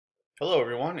Hello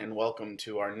everyone and welcome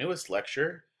to our newest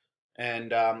lecture.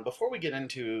 And before we get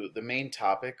into the main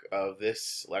topic of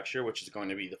this lecture, which is going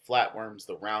to be the flatworms,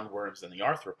 the roundworms, and the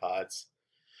arthropods,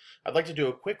 I'd like to do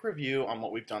a quick review on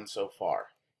what we've done so far.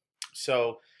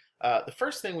 So the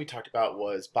first thing we talked about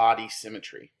was body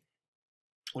symmetry.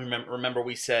 Remember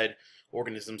we said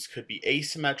organisms could be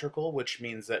asymmetrical, which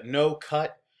means that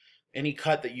any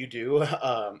cut that you do,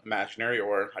 imaginary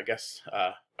or I guess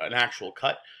an actual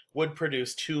cut, would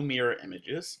produce two mirror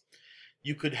images.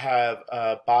 You could have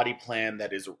a body plan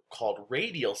that is called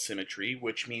radial symmetry,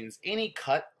 which means any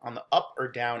cut on the up or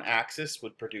down axis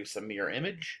would produce a mirror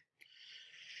image.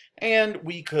 And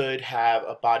we could have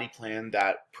a body plan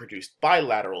that produced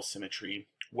bilateral symmetry,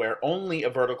 where only a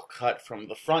vertical cut from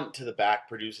the front to the back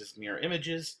produces mirror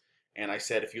images. And I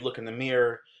said if you look in the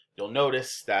mirror, you'll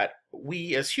notice that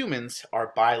we as humans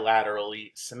are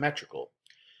bilaterally symmetrical.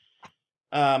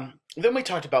 Then we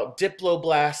talked about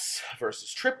diploblasts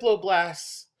versus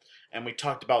triploblasts, and we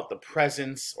talked about the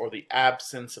presence or the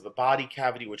absence of a body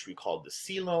cavity, which we called the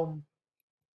coelom.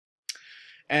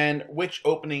 And which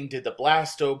opening did the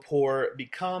blastopore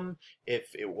become?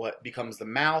 If it becomes the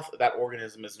mouth, that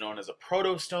organism is known as a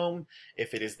protostome.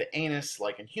 If it is the anus,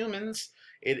 like in humans,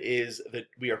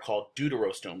 we are called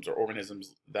deuterostomes, or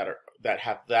organisms that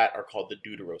have that are called the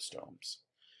deuterostomes.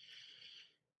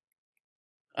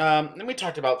 Then we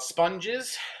talked about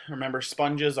sponges. Remember,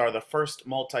 sponges are the first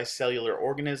multicellular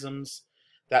organisms.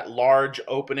 That large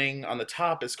opening on the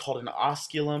top is called an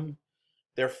osculum.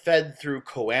 They're fed through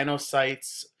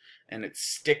choanocytes, and it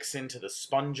sticks into the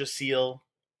spongiocele.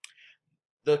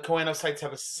 The choanocytes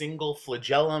have a single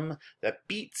flagellum that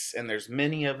beats, and there's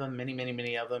many of them,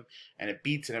 many of them, and it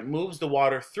beats and it moves the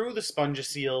water through the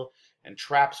spongiocele and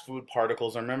traps food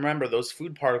particles. And remember, those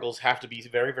food particles have to be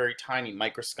very tiny,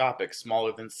 microscopic,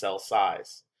 smaller than cell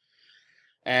size.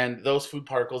 And those food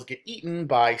particles get eaten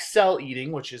by cell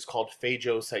eating, which is called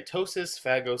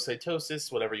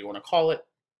phagocytosis, whatever you want to call it.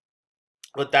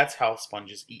 But that's how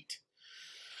sponges eat.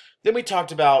 Then we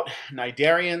talked about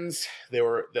cnidarians.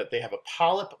 They have a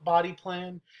polyp body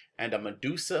plan and a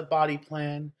medusa body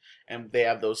plan, and they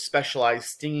have those specialized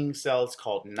stinging cells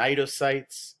called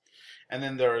cnidocytes. And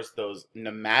then there's those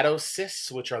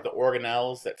nematocysts, which are the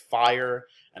organelles that fire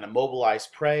and immobilize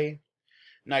prey.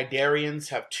 Cnidarians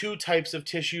have two types of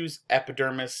tissues,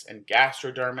 epidermis and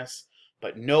gastrodermis,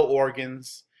 but no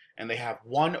organs. And they have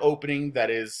one opening that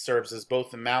serves as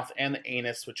both the mouth and the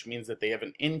anus, which means that they have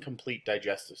an incomplete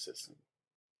digestive system.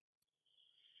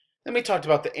 Then we talked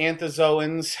about the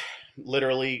anthozoans,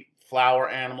 literally flower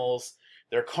animals.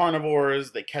 They're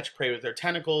carnivores, they catch prey with their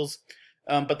tentacles,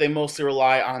 but they mostly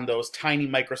rely on those tiny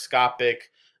microscopic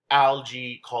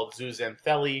algae called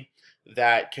zooxanthellae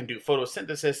that can do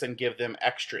photosynthesis and give them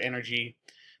extra energy.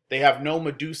 They have no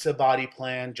medusa body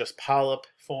plan, just polyp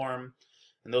form.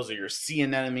 And those are your sea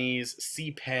anemones,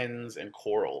 sea pens, and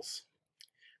corals.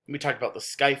 We talked about the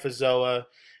Scyphozoa,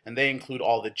 and they include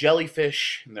all the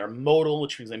jellyfish, and they're modal,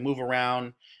 which means they move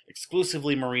around,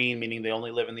 exclusively marine, meaning they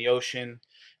only live in the ocean.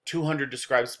 200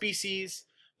 described species.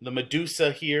 The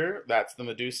medusa here, that's the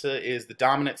medusa, is the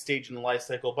dominant stage in the life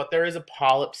cycle, but there is a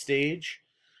polyp stage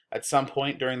at some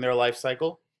point during their life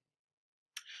cycle.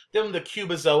 Then the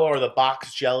cubozoa, or the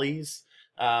box jellies.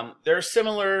 They're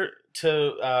similar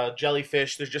to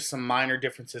jellyfish. There's just some minor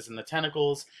differences in the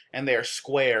tentacles, and they are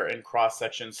square in cross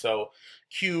section. So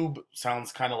cube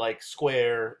sounds kind of like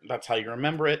square. That's how you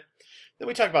remember it. Then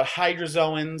we talk about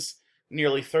hydrozoans,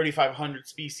 nearly 3,500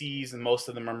 species, and most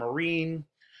of them are marine.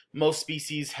 Most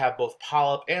species have both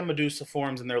polyp and medusa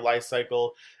forms in their life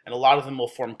cycle, and a lot of them will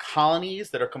form colonies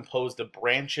that are composed of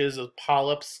branches of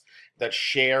polyps that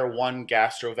share one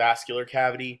gastrovascular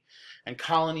cavity. And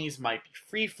colonies might be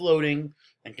free-floating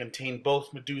and contain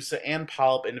both medusa and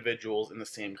polyp individuals in the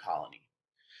same colony.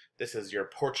 This is your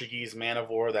Portuguese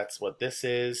manivore, that's what this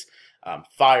is,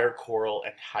 fire, coral,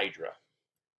 and hydra.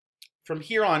 From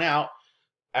here on out,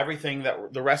 everything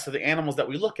that the rest of the animals that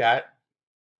we look at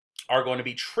are going to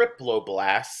be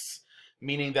triploblasts,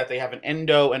 meaning that they have an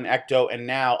endo, an ecto, and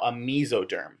now a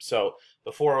mesoderm. So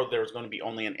before there was going to be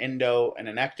only an endo and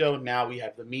an ecto, now we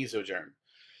have the mesoderm.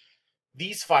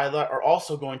 These phyla are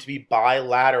also going to be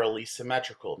bilaterally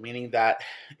symmetrical, meaning that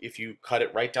if you cut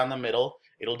it right down the middle,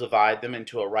 it'll divide them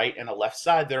into a right and a left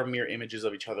side. They're mirror images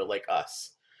of each other like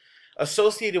us.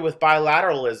 Associated with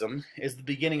bilateralism is the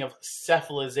beginning of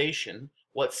cephalization.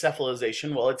 What's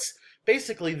cephalization? Well, it's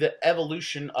basically the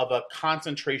evolution of a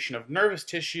concentration of nervous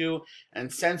tissue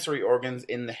and sensory organs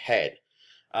in the head.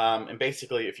 And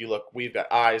basically, if you look, we've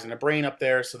got eyes and a brain up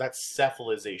there, so that's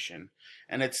cephalization.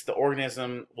 And it's the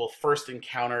organism will first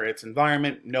encounter its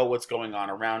environment, know what's going on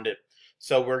around it.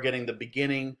 So we're getting the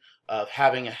beginning of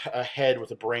having a head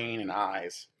with a brain and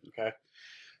eyes. Okay.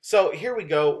 So here we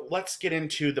go. Let's get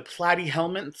into the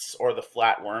platyhelminths or the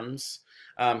flatworms.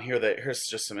 Here's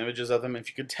just some images of them. If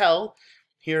you could tell,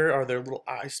 here are their little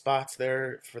eye spots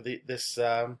there for this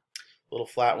little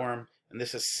flatworm, and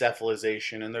this is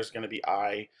cephalization, and there's going to be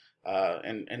eye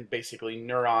and basically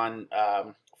neuron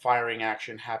firing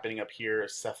action happening up here,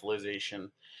 cephalization.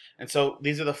 And so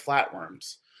these are the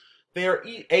flatworms. They are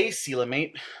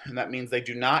acoelomate, and that means they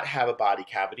do not have a body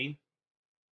cavity.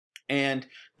 And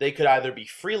they could either be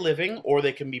free-living or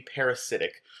they can be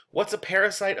parasitic. What's a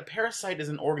parasite? A parasite is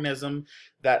an organism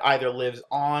that either lives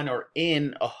on or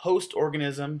in a host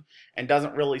organism and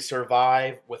doesn't really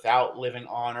survive without living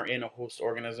on or in a host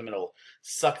organism. It'll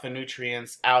suck the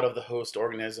nutrients out of the host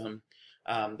organism.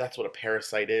 That's what a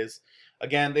parasite is.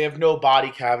 Again, they have no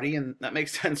body cavity, and that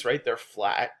makes sense, right? They're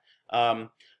flat.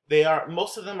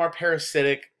 Most of them are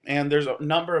parasitic, and there's a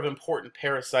number of important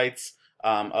parasites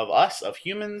of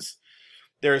humans.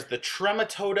 There's the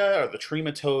Trematoda, or the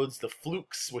trematodes, the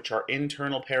flukes, which are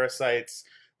internal parasites,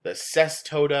 the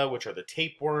Cestoda, which are the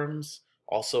tapeworms,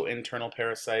 also internal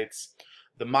parasites,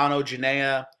 the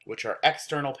Monogenea, which are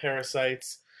external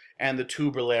parasites, and the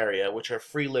Tuberularia, which are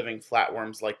free-living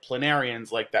flatworms like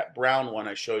planarians, like that brown one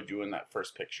I showed you in that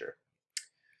first picture.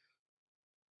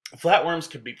 Flatworms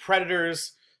could be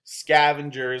predators,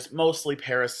 scavengers, mostly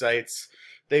parasites.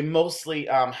 They mostly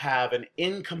have an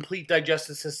incomplete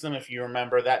digestive system. If you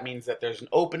remember, that means that there's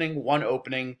one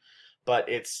opening, but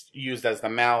it's used as the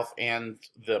mouth and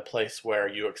the place where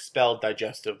you expel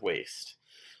digestive waste.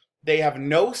 They have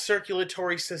no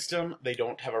circulatory system. They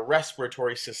don't have a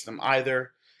respiratory system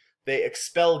either. They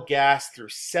expel gas through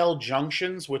cell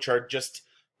junctions, which are just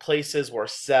places where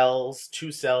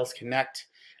two cells connect.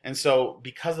 And so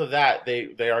because of that,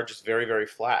 they are just very, very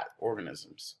flat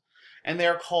organisms. And they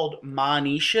are called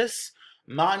monoecious.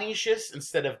 Monoecious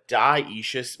instead of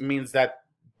dioecious means that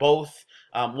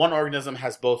one organism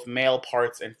has both male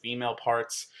parts and female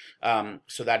parts.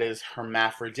 So that is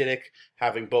hermaphroditic,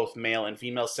 having both male and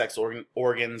female sex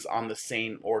organs on the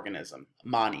same organism.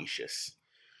 Monoecious.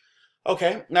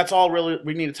 Okay, that's all really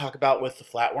we need to talk about with the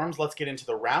flatworms. Let's get into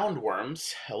the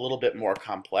roundworms, a little bit more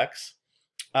complex.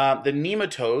 The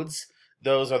nematodes,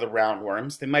 those are the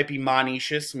roundworms. They might be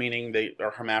monoecious, meaning they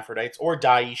are hermaphrodites, or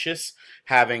dioecious,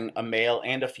 having a male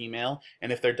and a female.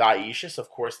 And if they're dioecious, of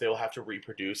course, they will have to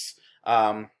reproduce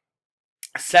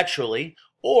sexually,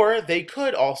 or they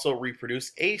could also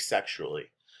reproduce asexually.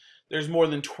 There's more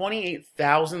than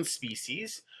 28,000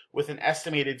 species, with an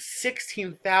estimated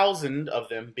 16,000 of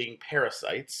them being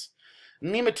parasites.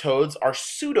 Nematodes are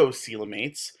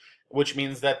pseudocoelomates, which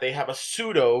means that they have a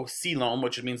pseudocoelom,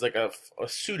 which means like a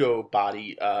pseudo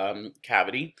body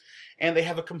cavity, and they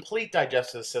have a complete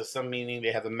digestive system, meaning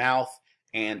they have a mouth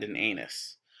and an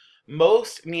anus.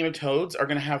 Most nematodes are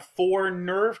going to have 4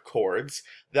 nerve cords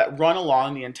that run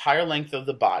along the entire length of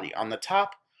the body, on the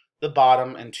top, the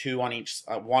bottom, and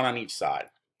one on each side.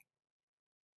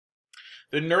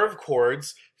 The nerve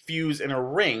cords fuse in a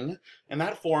ring, and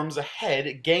that forms a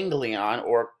head ganglion,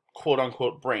 or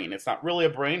quote-unquote brain. It's not really a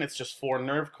brain, it's just 4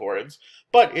 nerve cords,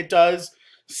 but it does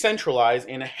centralize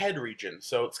in a head region,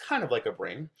 so it's kind of like a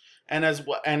brain. And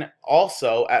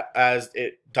also as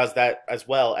it does that as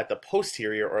well at the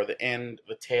posterior, or the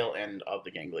tail end of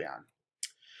the ganglion.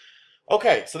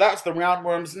 Okay, so that's the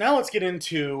roundworms. Now let's get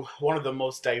into one of the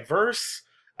most diverse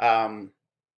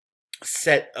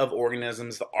set of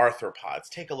organisms, the arthropods.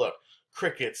 Take a look.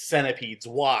 Crickets, centipedes,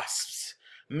 wasps,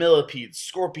 millipedes,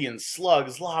 scorpions,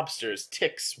 slugs, lobsters,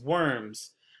 ticks,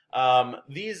 worms,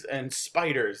 and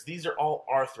spiders. These are all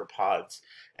arthropods,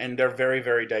 and they're very,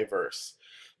 very diverse.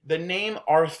 The name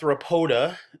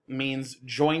Arthropoda means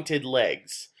jointed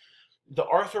legs. The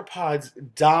arthropods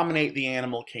dominate the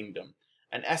animal kingdom.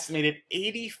 An estimated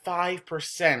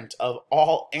 85% of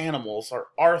all animals are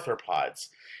arthropods,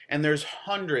 and there's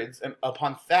hundreds and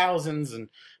upon thousands and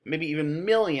maybe even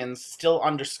millions still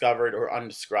undiscovered or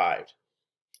undescribed.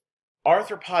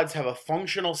 Arthropods have a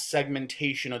functional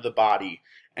segmentation of the body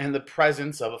and the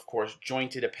presence of course,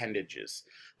 jointed appendages.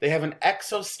 They have an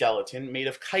exoskeleton made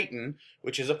of chitin,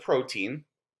 which is a protein.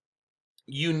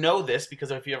 You know this because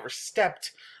if you ever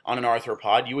stepped on an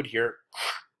arthropod, you would hear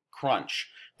crunch.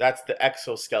 That's the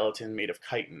exoskeleton made of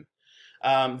chitin.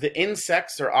 The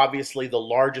insects are obviously the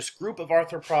largest group of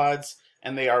arthropods,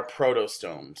 and they are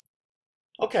protostomes.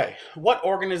 Okay, what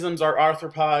organisms are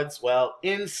arthropods? Well,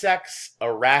 insects,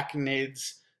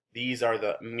 arachnids, these are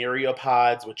the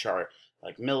myriapods, which are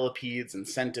like millipedes and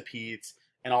centipedes,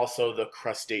 and also the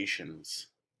crustaceans.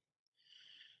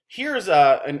 Here's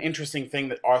an interesting thing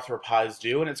that arthropods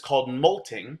do, and it's called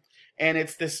molting. and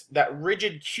it's that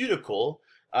rigid cuticle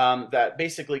that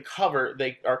basically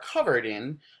they are covered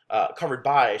in, covered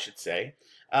by, I should say.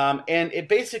 And it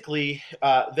basically,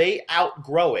 they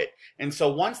outgrow it. And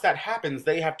so once that happens,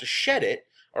 they have to shed it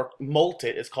or molt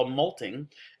it. It's called molting.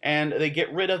 And they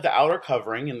get rid of the outer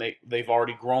covering, and they've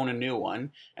already grown a new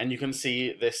one. And you can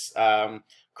see this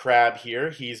crab here.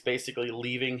 He's basically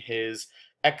leaving his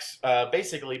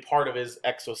basically part of his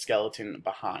exoskeleton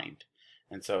behind.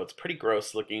 And so it's pretty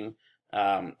gross looking.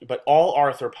 But all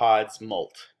arthropods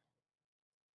molt.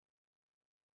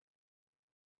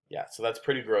 Yeah, so that's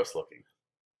pretty gross looking.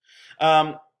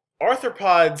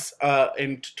 Arthropods,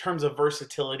 in terms of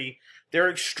versatility, they're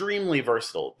extremely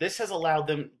versatile. This has allowed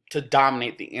them to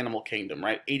dominate the animal kingdom,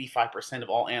 right? 85% of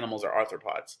all animals are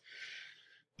arthropods.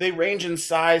 They range in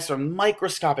size from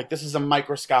microscopic, this is a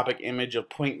microscopic image of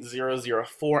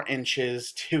 0.004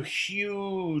 inches, to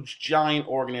huge, giant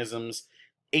organisms,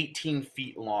 18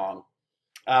 feet long.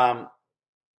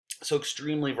 So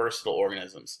extremely versatile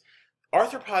organisms.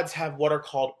 Arthropods have what are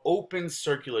called open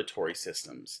circulatory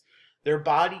systems. Their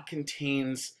body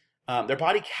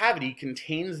cavity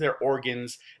contains their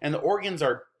organs, and the organs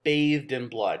are bathed in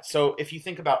blood. So if you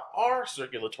think about our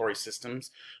circulatory systems,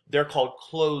 they're called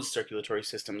closed circulatory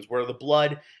systems, where the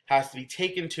blood has to be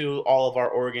taken to all of our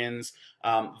organs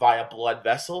via blood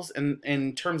vessels. And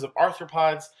in terms of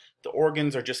arthropods, the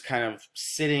organs are just kind of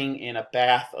sitting in a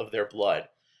bath of their blood.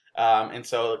 And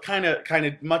so kind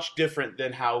of much different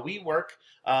than how we work,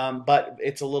 but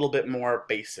it's a little bit more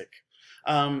basic.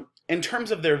 In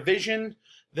terms of their vision,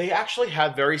 they actually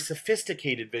have very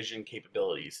sophisticated vision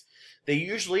capabilities. They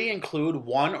usually include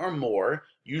one or more,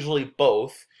 usually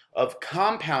both, of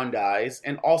compound eyes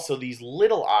and also these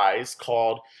little eyes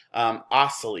called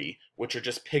ocelli, which are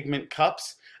just pigment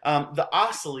cups. The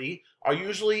ocelli are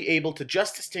usually able to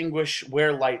just distinguish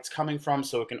where light's coming from,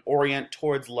 so it can orient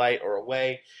towards light or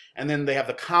away. And then they have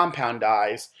the compound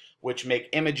eyes, which make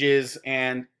images,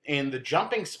 and in the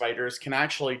jumping spiders can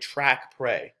actually track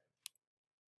prey.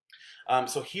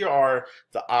 So here are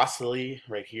the ocelli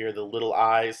right here, the little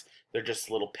eyes. They're just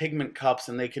little pigment cups,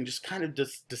 and they can just kind of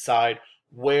just decide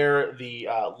where the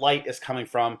light is coming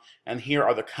from. And here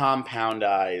are the compound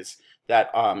eyes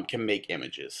that can make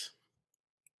images.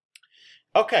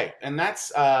 Okay, and that's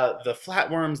the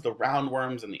flatworms, the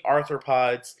roundworms, and the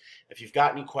arthropods. If you've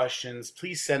got any questions,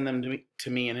 please send them to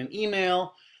me in an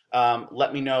email.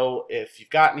 Let me know if you've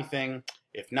got anything.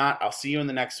 If not, I'll see you in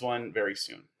the next one very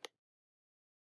soon.